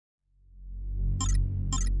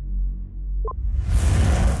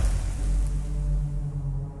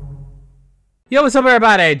Yo, what's up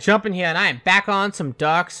everybody? Jumpin here, and I am back on some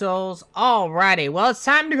Dark Souls. Alrighty, well it's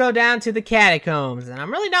time to go down to the Catacombs, and I'm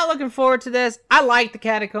really not looking forward to this. I like the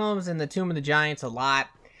Catacombs and the Tomb of the Giants a lot.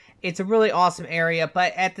 It's a really awesome area,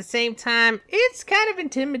 but at the same time, it's kind of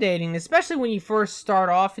intimidating, especially when you first start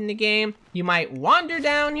off in the game. You might wander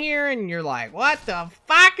down here, and you're like, what the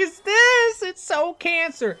fuck is this? It's so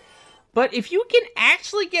cancer. But if you can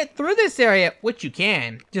actually get through this area, which you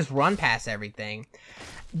can, just run past everything,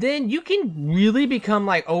 then you can really become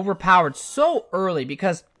like overpowered so early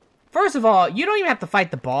because first of all, you don't even have to fight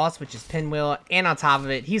the boss, which is Pinwheel, and on top of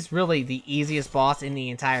it, he's really the easiest boss in the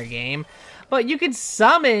entire game. But you can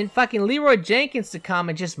summon fucking Leroy Jenkins to come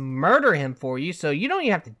and just murder him for you, so you don't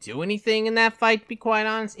even have to do anything in that fight, to be quite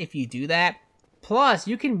honest, if you do that. Plus,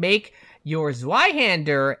 you can make your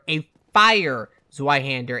Zweihander a fire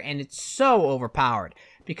Zweihander, and it's so overpowered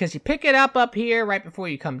because you pick it up here right before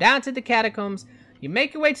you come down to the Catacombs. You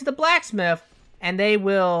make your way to the blacksmith, and they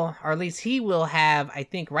will, or at least he will have, I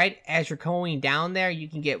think, right as you're going down there, you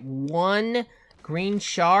can get one green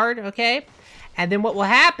shard, okay? And then what will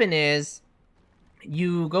happen is,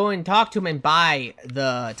 you go and talk to him and buy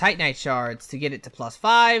the Titanite shards to get it to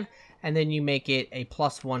 +5, and then you make it a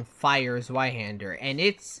 +1 fire Zweihander. And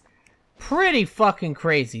it's pretty fucking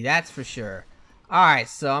crazy, that's for sure. Alright,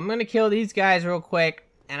 so I'm gonna kill these guys real quick,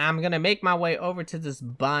 and I'm gonna make my way over to this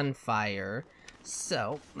bonfire.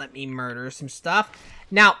 So, let me murder some stuff.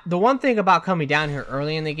 Now, the one thing about coming down here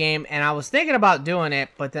early in the game, and I was thinking about doing it,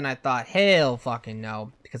 but then I thought, hell fucking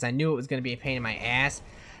no, because I knew it was going to be a pain in my ass.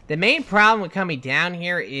 The main problem with coming down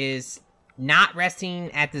here is not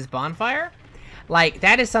resting at this bonfire. Like,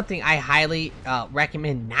 that is something I highly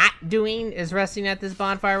recommend not doing, is resting at this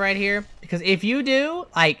bonfire right here. Because if you do,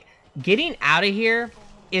 like, getting out of here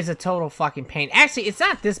is a total fucking pain. Actually, it's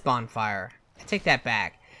not this bonfire. I take that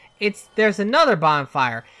back. There's another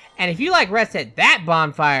bonfire, and if you like rest at that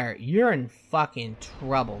bonfire, you're in fucking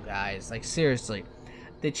trouble, guys. Like, seriously,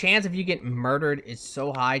 the chance of you getting murdered is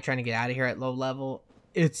so high trying to get out of here at low level.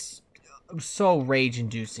 It's so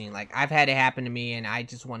rage-inducing. Like, I've had it happen to me, and I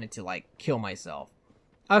just wanted to, like, kill myself.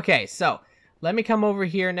 Okay, so let me come over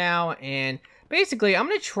here now, and basically, I'm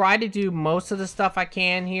gonna try to do most of the stuff I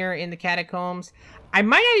can here in the Catacombs. I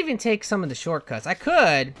might not even take some of the shortcuts. I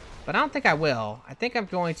could, but I don't think I will. I think I'm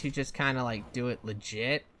going to just kind of like do it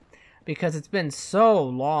legit because it's been so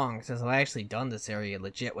long since I've actually done this area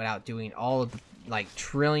legit without doing all of the like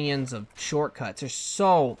trillions of shortcuts. There's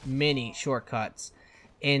so many shortcuts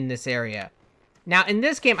in this area. Now in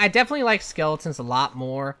this game, I definitely like skeletons a lot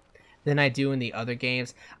more than I do in the other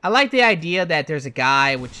games. I like the idea that there's a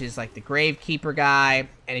guy, which is like the Gravekeeper guy,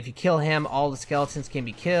 and if you kill him, all the skeletons can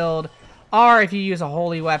be killed. Or if you use a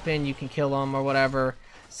holy weapon, you can kill them or whatever.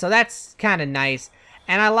 So that's kind of nice.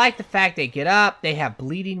 And I like the fact they get up, they have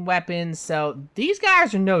bleeding weapons. So these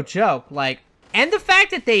guys are no joke. Like, and the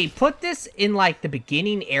fact that they put this in like the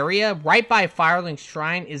beginning area right by Fireling's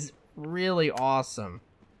Shrine is really awesome.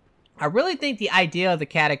 I really think the idea of the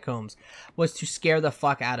Catacombs was to scare the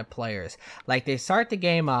fuck out of players. Like, they start the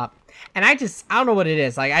game up, and I don't know what it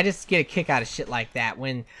is. Like, I just get a kick out of shit like that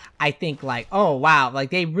when I think, like, oh, wow, like,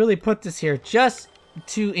 they really put this here just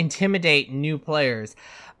to intimidate new players.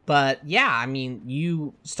 But, yeah, I mean,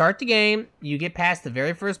 you start the game, you get past the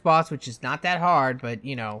very first boss, which is not that hard, but,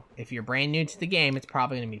 you know, if you're brand new to the game, it's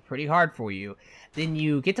probably going to be pretty hard for you. Then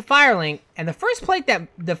you get to Firelink, and the first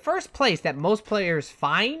place that most players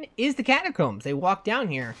find is the Catacombs. They walk down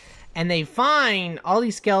here, and they find all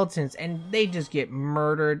these skeletons, and they just get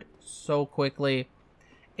murdered so quickly.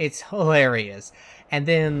 It's hilarious. And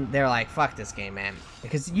then they're like, fuck this game, man.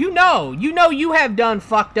 Because you know you have done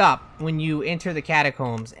fucked up when you enter the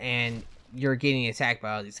Catacombs, and you're getting attacked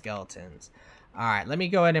by all these skeletons. Alright, let me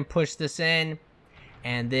go ahead and push this in,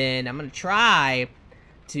 and then I'm going to try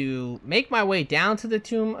to make my way down to the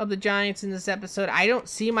Tomb of the Giants in this episode. I don't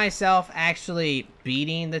see myself actually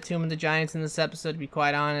beating the Tomb of the Giants in this episode, to be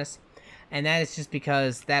quite honest. And that is just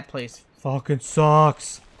because that place fucking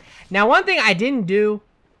sucks. Now, one thing I didn't do,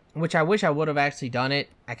 which I wish I would have actually done it,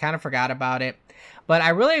 I kind of forgot about it, but I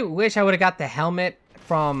really wish I would have got the helmet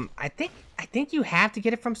from, I think you have to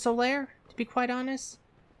get it from Solaire, to be quite honest.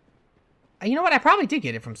 You know what, I probably did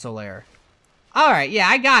get it from Solaire. Alright, yeah,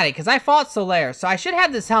 I got it, because I fought Solaire, so I should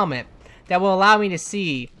have this helmet that will allow me to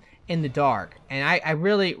see in the dark. And I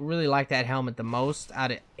really, really like that helmet the most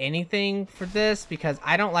out of anything for this, because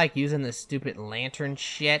I don't like using this stupid lantern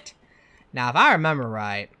shit. Now, if I remember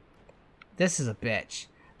right, this is a bitch.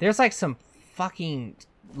 There's like some fucking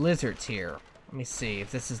lizards here. Let me see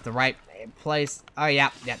if this is the right place. Oh, yeah,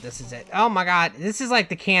 this is it. Oh my god, this is like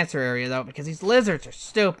the cancer area, though, because these lizards are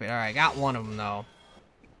stupid. Alright, got one of them, though.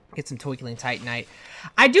 Get some Twinkling Titanite.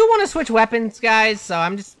 I do want to switch weapons, guys, so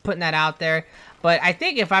I'm just putting that out there. But I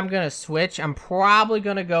think if I'm going to switch, I'm probably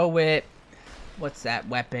going to go with... What's that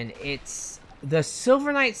weapon? It's the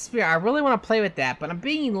Silver Knight Spear. I really want to play with that, but I'm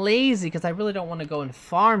being lazy because I really don't want to go and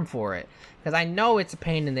farm for it. Because I know it's a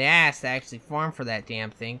pain in the ass to actually farm for that damn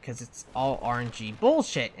thing because it's all RNG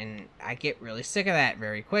bullshit, and I get really sick of that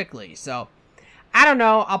very quickly. So, I don't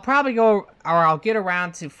know. I'll probably go, or I'll get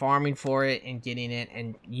around to farming for it and getting it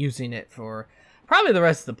and using it for probably the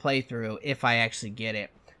rest of the playthrough if I actually get it.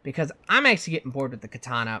 Because I'm actually getting bored with the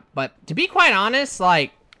katana. But to be quite honest,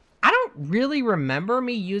 like, I don't really remember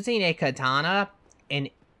me using a katana in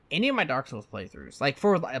any of my Dark Souls playthroughs. Like,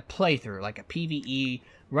 for a playthrough, like a PvE,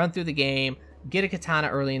 run through the game, get a katana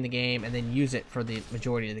early in the game, and then use it for the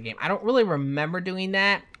majority of the game. I don't really remember doing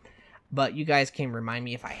that, but you guys can remind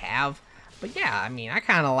me if I have. But yeah, I mean, I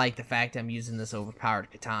kind of like the fact I'm using this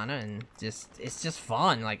overpowered katana, and it's just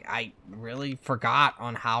fun. Like, I really forgot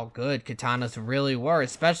on how good katanas really were,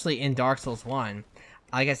 especially in Dark Souls 1.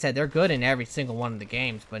 Like I said, they're good in every single one of the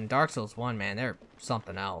games, but in Dark Souls 1, man, they're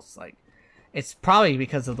something else. Like, it's probably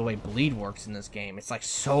because of the way bleed works in this game. It's, like,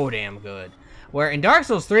 so damn good. Where in Dark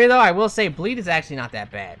Souls 3, though, I will say bleed is actually not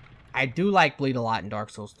that bad. I do like bleed a lot in Dark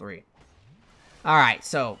Souls 3. Alright,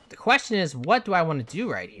 so the question is, what do I want to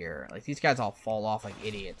do right here? Like, these guys all fall off like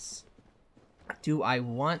idiots. Do I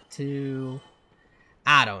want to...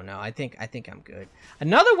 I don't know. I think I'm good.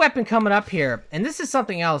 Another weapon coming up here, and this is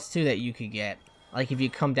something else, too, that you could get. Like, if you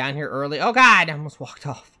come down here early... Oh, God! I almost walked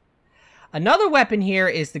off. Another weapon here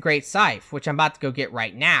is the Great Scythe, which I'm about to go get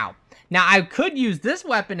right now. Now, I could use this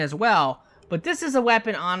weapon as well, but this is a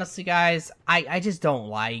weapon, honestly, guys, I just don't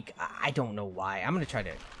like. I don't know why. I'm going to try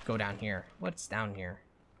to go down here. What's down here?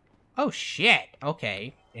 Oh, shit.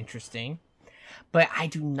 Okay. Interesting. But I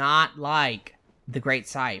do not like the Great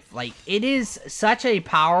Scythe. Like, it is such a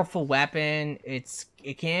powerful weapon. It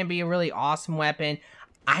can be a really awesome weapon.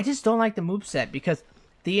 I just don't like the moveset because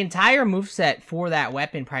the entire moveset for that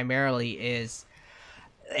weapon primarily is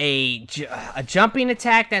a jumping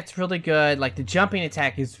attack that's really good. Like, the jumping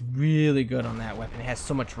attack is really good on that weapon. It has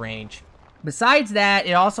so much range. Besides that,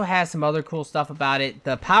 it also has some other cool stuff about it.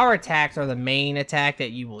 The power attacks are the main attack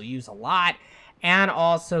that you will use a lot. And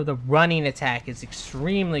also the running attack is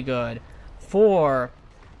extremely good for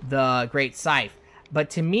the Great Scythe.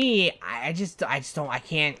 But to me, I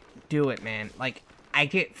can't do it, man. Like, I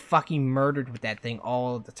get fucking murdered with that thing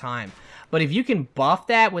all the time. But if you can buff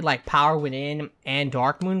that with, like, Power Within and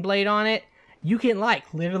Dark Moonblade on it, you can,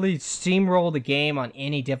 like, literally steamroll the game on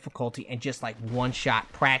any difficulty and just, like, one-shot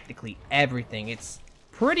practically everything. It's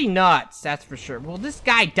pretty nuts, that's for sure. Will this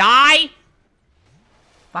guy die?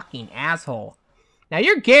 Fucking asshole. Now,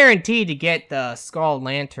 you're guaranteed to get the Skull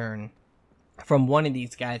Lantern from one of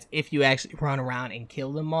these guys if you actually run around and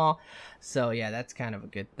kill them all. So, yeah, that's kind of a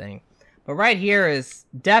good thing. But right here is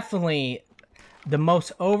definitely the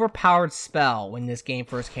most overpowered spell when this game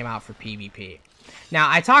first came out for PvP. Now,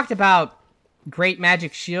 I talked about Great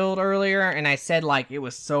Magic Shield earlier, and I said, like, it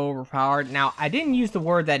was so overpowered. Now, I didn't use the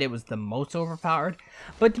word that it was the most overpowered,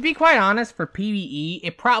 but to be quite honest, for PvE,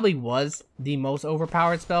 it probably was the most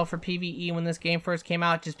overpowered spell for PvE when this game first came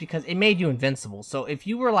out, just because it made you invincible. So if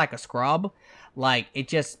you were, like, a scrub, like, it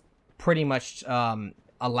just pretty much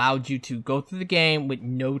allowed you to go through the game with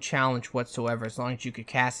no challenge whatsoever. As long as you could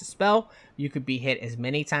cast a spell, you could be hit as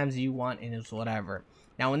many times as you want, and it was whatever.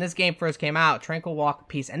 Now, when this game first came out, Tranquil Walk of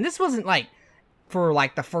Peace, and this wasn't, like, for,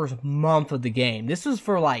 like, the first month of the game. This was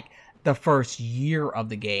for, like, the first year of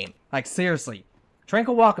the game. Like, seriously.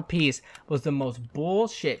 Tranquil Walk of Peace was the most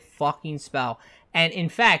bullshit fucking spell. And, in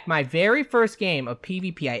fact, my very first game of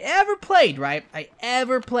PvP I ever played, right?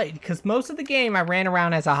 Because most of the game I ran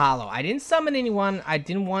around as a hollow. I didn't summon anyone. I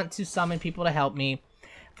didn't want to summon people to help me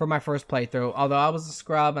for my first playthrough. Although I was a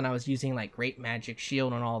scrub and I was using, like, Great Magic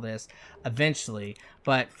Shield and all this eventually.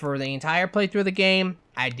 But for the entire playthrough of the game,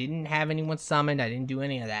 I didn't have anyone summoned. I didn't do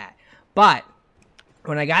any of that. But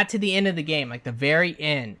when I got to the end of the game, like the very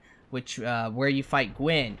end, which where you fight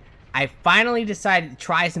Gwyn, I finally decided to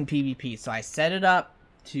try some PvP. So I set it up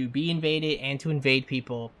to be invaded and to invade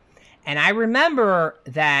people. And I remember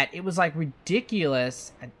that it was, like,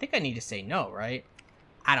 ridiculous. I think I need to say no, right?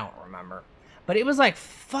 I don't remember. But it was, like,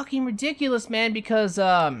 fucking ridiculous, man, because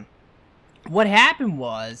what happened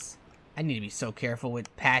was... I need to be so careful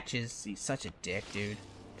with Patches. He's such a dick, dude.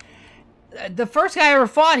 The first guy I ever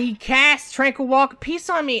fought, he cast Tranquil Walk of Peace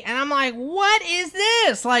on me, and I'm like, what is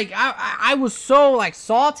this? Like, I was so, like,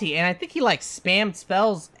 salty, and I think he, like, spammed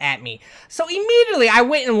spells at me. So immediately, I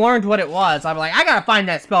went and learned what it was. I'm like, I gotta find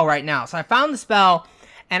that spell right now. So I found the spell,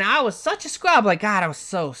 And I was such a scrub. Like, God, I was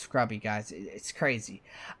so scrubby, guys. It's crazy.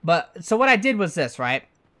 But, so what I did was this, right?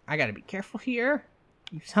 I gotta be careful here.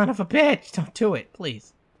 You son of a bitch. Don't do it,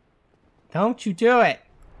 please. Don't you do it.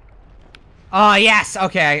 Oh, yes.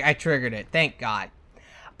 Okay, I triggered it. Thank God.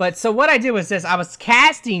 But, so what I did was this. I was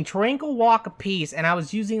casting Tranquil Walk of Peace, and I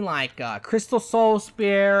was using, like, Crystal Soul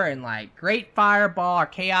Spear and, like, Great Fireball or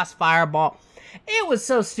Chaos Fireball. It was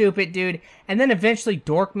so stupid, dude. And then eventually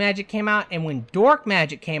Dork Magic came out, and when Dork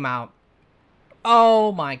Magic came out,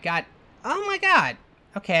 oh my God. Oh my God.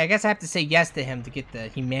 Okay, I guess I have to say yes to him to get the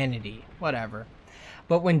humanity. Whatever.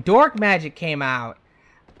 But when Dork Magic came out,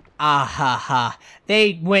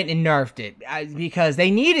 they went and nerfed it because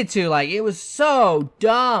they needed to. Like, it was so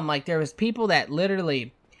dumb. Like, there was people that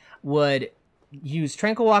literally would use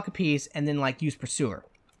Tranquil Walk of Peace and then, like, use Pursuer.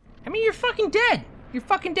 I mean, you're fucking dead. You're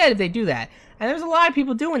fucking dead if they do that. And there's a lot of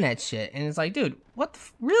people doing that shit. And it's like, dude, what the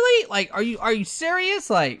really? Like, are you serious?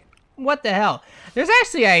 Like, what the hell? There's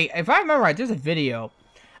actually if I remember right, there's a video.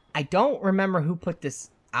 I don't remember who put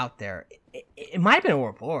this out there. It might have been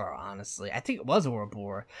Ouroboros, honestly. I think it was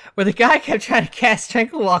Ouroboros, where the guy kept trying to cast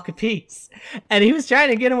Tranquil Walk of Peace, and he was trying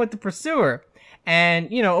to get him with the Pursuer. And,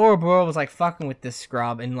 you know, Ouroboros was, like, fucking with this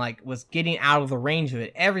scrub and, like, was getting out of the range of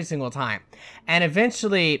it every single time. And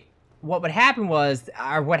eventually, what happened was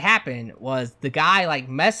the guy, like,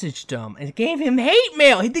 messaged him and gave him hate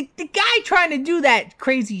mail. The guy trying to do that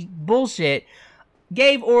crazy bullshit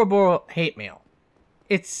gave Ouroboros hate mail.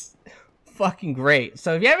 It's fucking great.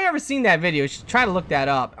 So if you haven't ever seen that video, you should try to look that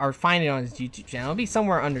up or find it on his YouTube channel. It'll be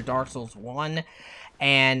somewhere under Dark Souls 1.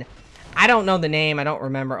 And I don't know the name. I don't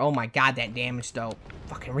remember. Oh my God, that damage though.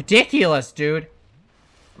 Fucking ridiculous, dude.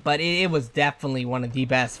 But it was definitely one of the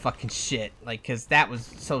best fucking shit. Like, because that was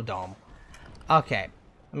so dumb. Okay.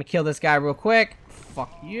 Let me kill this guy real quick.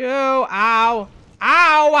 Fuck you. Ow.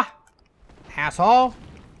 Ow. Asshole.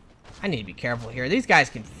 I need to be careful here. These guys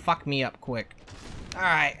can fuck me up quick.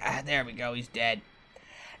 Alright, there we go, he's dead.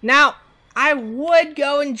 Now, I would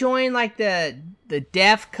go and join, like, the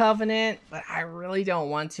Death Covenant, but I really don't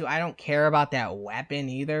want to. I don't care about that weapon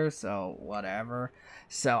either, so whatever.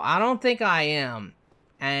 So, I don't think I am.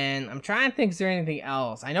 And I'm trying to think, is there anything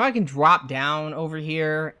else? I know I can drop down over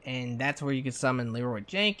here, and that's where you can summon Leroy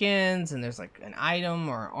Jenkins, and there's, like, an item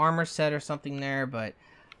or an armor set or something there, but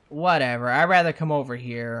whatever. I'd rather come over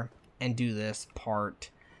here and do this part.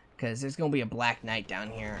 Because there's going to be a Black Knight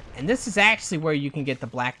down here. And this is actually where you can get the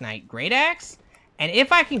Black Knight Great Axe. And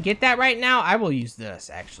if I can get that right now, I will use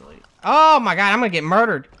this, actually. Oh my God, I'm going to get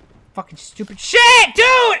murdered. Fucking stupid shit, dude!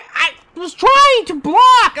 I was trying to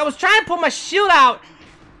block. I was trying to put my shield out.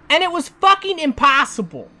 And it was fucking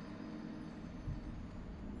impossible.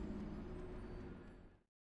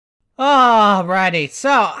 Alrighty,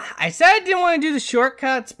 so I said I didn't want to do the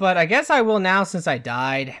shortcuts, but I guess I will now since I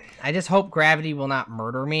died. I just hope gravity will not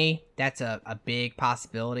murder me. That's a big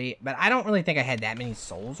possibility. But I don't really think I had that many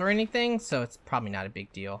souls or anything, so it's probably not a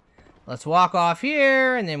big deal. Let's walk off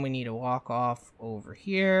here, and then we need to walk off over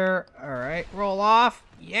here. Alright, roll off.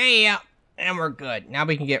 Yeah! And we're good. Now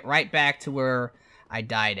we can get right back to where I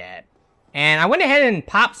died at. And I went ahead and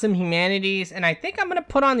popped some humanities, and I think I'm going to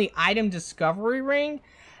put on the item discovery ring.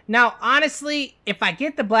 Now, honestly, if I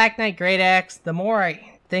get the Black Knight Great Axe, the more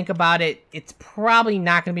I think about it, it's probably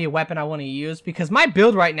not going to be a weapon I want to use because my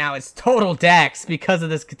build right now is total dex because of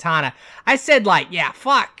this katana. I said, like, yeah,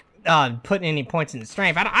 fuck putting any points into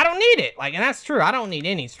strength. I don't need it. Like, and that's true. I don't need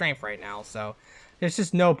any strength right now, so there's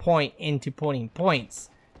just no point into putting points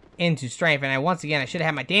into strength. And once again, I should have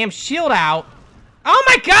had my damn shield out. Oh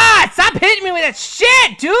my God! Stop hitting me with that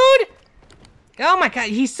shit, dude! Oh my God,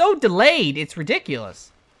 he's so delayed. It's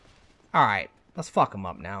ridiculous. Alright, let's fuck him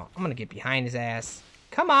up now. I'm gonna get behind his ass.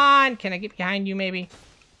 Come on! Can I get behind you, maybe?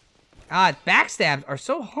 Backstabs are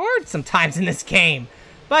so hard sometimes in this game.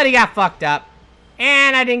 But he got fucked up.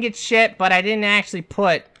 And I didn't get shit, but I didn't actually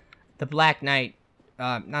put the Black Knight,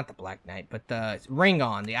 not the Black Knight, but the ring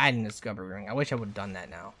on, the item discovery ring. I wish I would have done that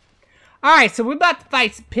now. Alright, so we're about to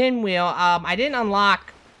fight Pinwheel. I didn't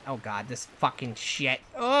unlock... Oh God, this fucking shit.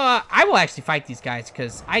 I will actually fight these guys,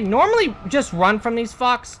 because I normally just run from these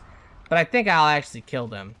fucks. But I think I'll actually kill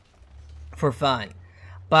them for fun.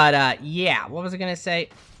 But, yeah, what was I gonna say?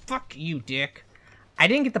 Fuck you, dick. I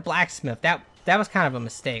didn't get the blacksmith. That was kind of a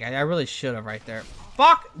mistake. I really should have right there.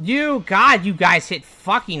 Fuck you! God, you guys hit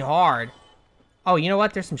fucking hard. Oh, you know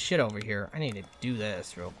what? There's some shit over here. I need to do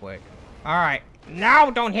this real quick. Alright.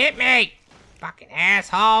 No, don't hit me! Fucking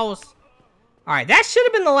assholes. Alright, that should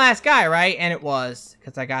have been the last guy, right? And it was,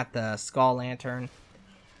 because I got the skull lantern.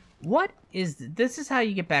 What is this? Is how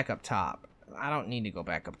you get back up top. I don't need to go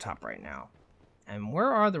back up top right now. And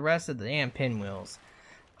where are the rest of the damn pinwheels?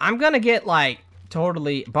 I'm gonna get, like,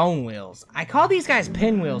 totally bone wheels. I call these guys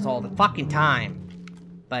pinwheels all the fucking time.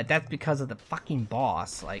 But that's because of the fucking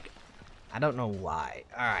boss. Like, I don't know why.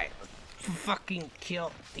 Alright. Fucking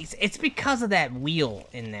kill these. It's because of that wheel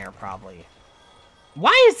in there, probably.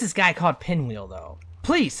 Why is this guy called Pinwheel, though?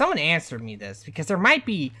 Please, someone answer me this. Because there might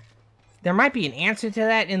be an answer to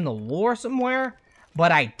that in the lore somewhere.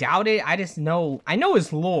 But I doubt it. I know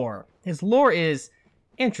his lore. His lore is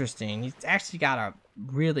interesting. He's actually got a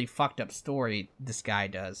really fucked up story, this guy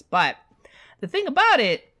does. But the thing about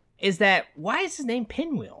it is that, why is his name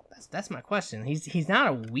Pinwheel? That's my question. He's not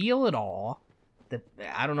a wheel at all.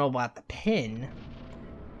 I don't know about the pin.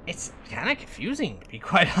 It's kind of confusing, to be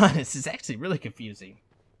quite honest. It's actually really confusing.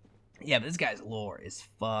 Yeah, but this guy's lore is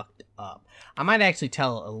fucked up. I might actually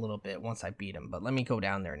tell a little bit once I beat him, but let me go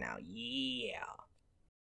down there now. Yeah.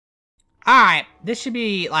 Alright, this should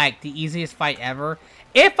be, like, the easiest fight ever.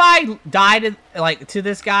 If I die to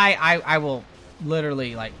this guy, I will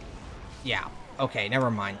literally, like, yeah. Okay, never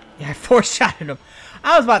mind. Yeah, I foreshadowed him.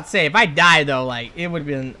 I was about to say, if I die, though, like, it would have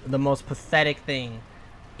been the most pathetic thing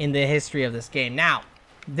in the history of this game. Now,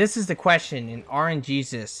 this is the question in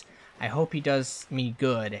RNGesus. I hope he does me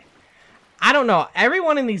good. I don't know.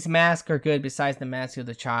 Everyone in these masks are good besides the mask of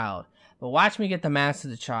the child. But watch me get the mask of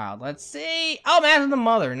the child. Let's see. Oh, mask of the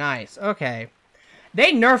mother. Nice. Okay.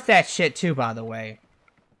 They nerfed that shit, too, by the way.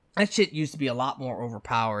 That shit used to be a lot more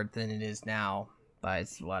overpowered than it is now. But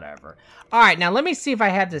it's whatever. Alright, now let me see if I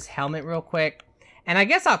have this helmet real quick. And I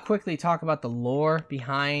guess I'll quickly talk about the lore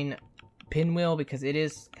behind Pinwheel, because it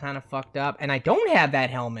is kind of fucked up. And I don't have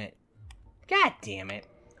that helmet. God damn it.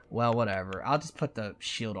 Well, whatever. I'll just put the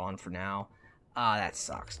shield on for now. That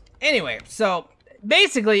sucks. Anyway, so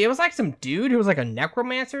basically, it was like some dude who was like a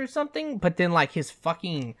necromancer or something. But then, like, his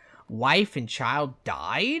fucking wife and child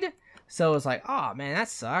died. So it was like, oh, man, that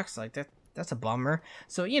sucks. Like, that's a bummer.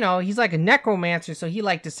 So, you know, he's like a necromancer, so he,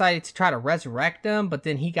 like, decided to try to resurrect them, but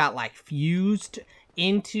then he got, like, fused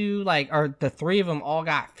into, like, or the three of them all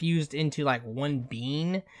got fused into, like, one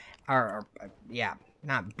being, or yeah,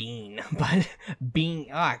 not bean, but bean,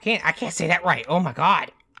 oh, I can't say that right, oh my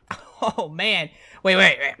god. Oh, man.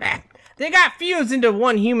 Wait. They got fused into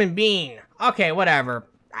one human being. Okay, whatever.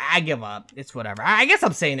 I give up. It's whatever. I guess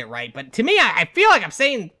I'm saying it right, but to me, I feel like I'm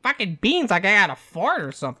saying fucking beans like I got a fart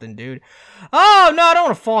or something, dude. Oh, no, I don't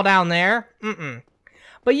want to fall down there.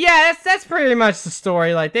 But yeah, that's pretty much the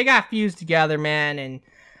story. Like, they got fused together, man, and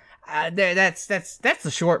that's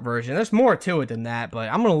the short version. There's more to it than that, but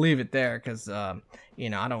I'm gonna leave it there, because, you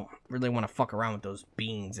know, I don't really want to fuck around with those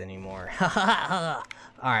beans anymore.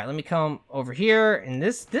 Alright, let me come over here, and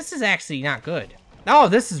this is actually not good. Oh,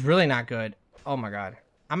 this is really not good. Oh my god.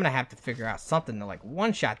 I'm gonna have to figure out something to, like,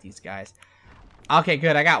 one-shot these guys. Okay,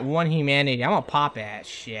 good. I got one humanity. I'm gonna pop that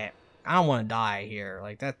shit. I don't want to die here.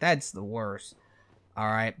 Like, that's the worst.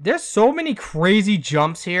 Alright. There's so many crazy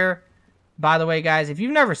jumps here. By the way, guys, if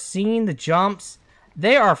you've never seen the jumps,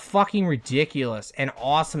 they are fucking ridiculous and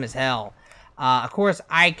awesome as hell. Of course,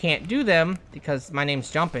 I can't do them because my name's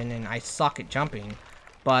Jumpin and I suck at jumping.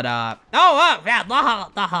 But,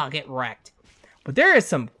 get wrecked. But there is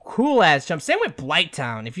some cool-ass jumps. Same with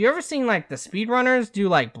Blighttown. If you ever seen, like, the speedrunners do,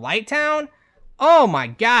 like, Blighttown, oh my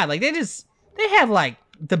god, like, they have, like,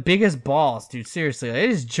 the biggest balls, dude, seriously. They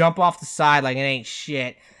just jump off the side like it ain't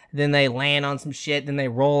shit. Then they land on some shit, then they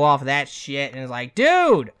roll off that shit, and it's like,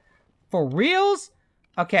 dude, for reals?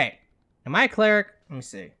 Okay, am I a cleric? Let me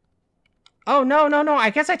see. Oh, no, I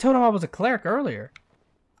guess I told him I was a cleric earlier.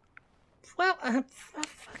 Well, fuck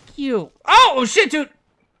you. Oh, shit, dude!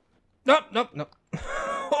 Nope.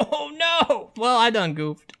 Oh, no! Well, I done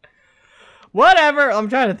goofed. Whatever, I'm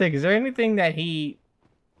trying to think. Is there anything that he,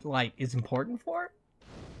 like, is important for?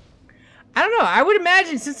 I don't know. I would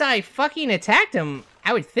imagine since I fucking attacked him,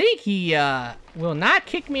 I would think he, will not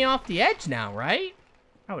kick me off the edge now, right?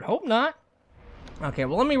 I would hope not. Okay,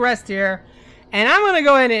 well, let me rest here. And I'm going to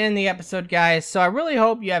go ahead and end the episode, guys. So I really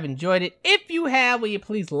hope you have enjoyed it. If you have, will you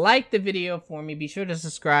please like the video for me? Be sure to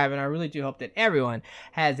subscribe. And I really do hope that everyone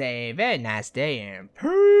has a very nice day. And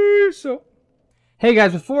peace out. Hey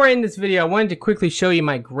guys, before I end this video, I wanted to quickly show you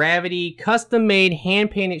my Gravity custom-made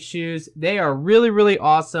hand-painted shoes. They are really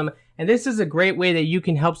awesome. And this is a great way that you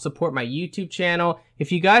can help support my YouTube channel.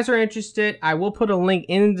 If you guys are interested, I will put a link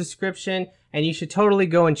in the description. And you should totally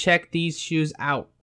go and check these shoes out.